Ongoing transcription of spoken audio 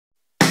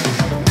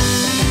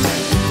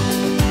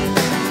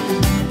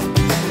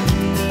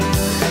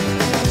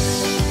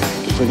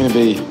we're going to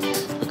be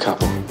a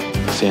couple,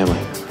 a family,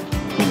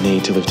 we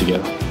need to live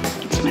together.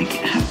 Let's make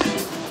it happen.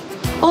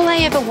 All I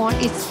ever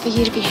want is for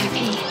you to be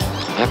happy.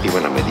 I'm happy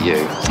when I'm with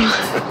you.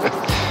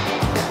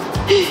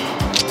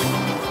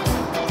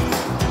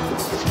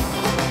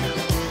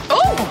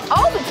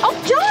 Oh,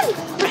 John!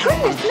 My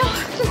goodness, no,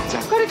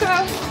 just gotta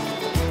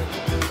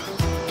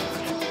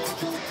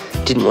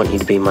go. Didn't want you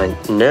to be my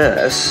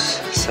nurse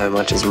so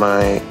much as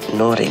my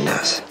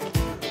naughty-nurse.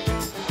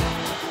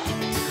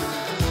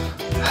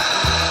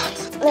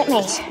 Let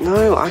me.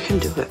 No, I can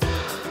do it.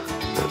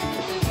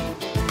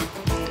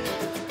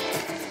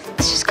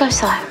 Let's just go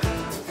slow.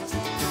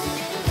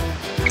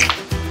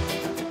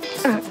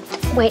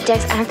 Wait,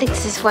 Dex, I don't think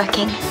this is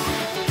working.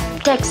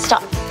 Dex,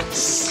 stop.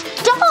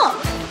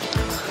 Stop!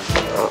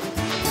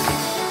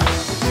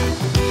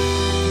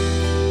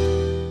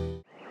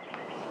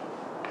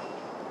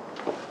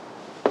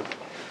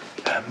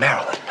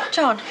 Marilyn.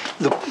 John.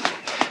 Look,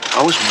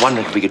 I was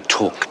wondering if we could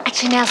talk.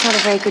 Actually, now's not a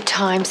very good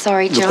time.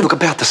 Sorry, John. Look,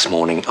 about this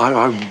morning,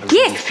 I really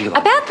Yes, feel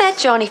like... about that,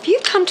 John. If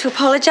you've come to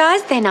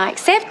apologise, then I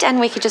accept,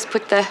 and we could just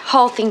put the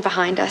whole thing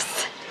behind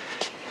us.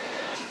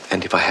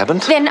 And if I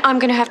haven't? Then I'm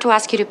going to have to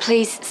ask you to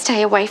please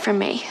stay away from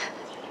me.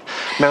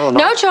 Marilyn,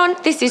 No, John,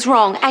 this is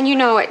wrong, and you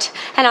know it.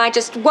 And I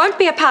just won't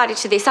be a party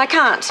to this. I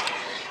can't.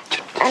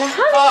 And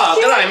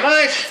G'day,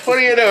 mate. What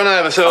are you doing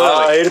over so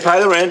early? Here to pay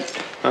the rent.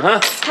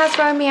 How's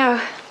Romeo?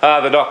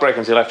 The doc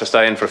reckons he'll have to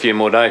stay in for a few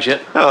more days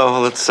yet.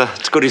 Oh, well,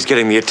 it's good he's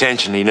getting the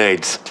attention he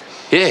needs.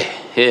 Yeah,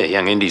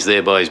 young Indy's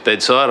there by his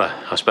bedside.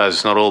 I suppose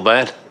it's not all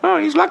bad. Oh,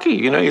 he's lucky,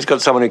 you know. He's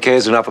got someone who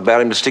cares enough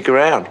about him to stick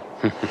around.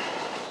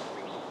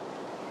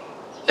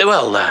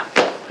 Well,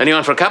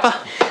 anyone for a cuppa?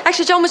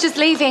 Actually, John was just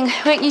leaving,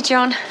 weren't you,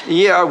 John?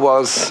 Yeah, I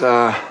was.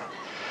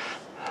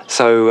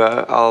 So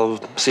I'll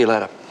see you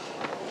later.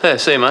 Yeah,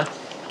 see you, mate.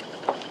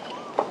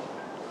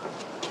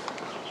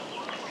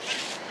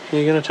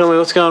 You going to tell me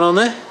what's going on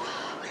there?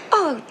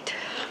 Oh,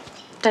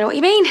 don't know what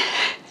you mean.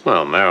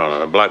 Well,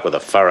 Marilyn, a bloke with a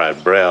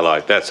furrowed brow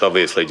like that's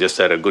obviously just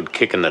had a good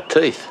kick in the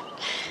teeth.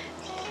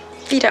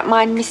 If you don't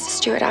mind, Mr.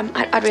 Stewart,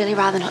 I'd really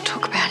rather not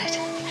talk about it.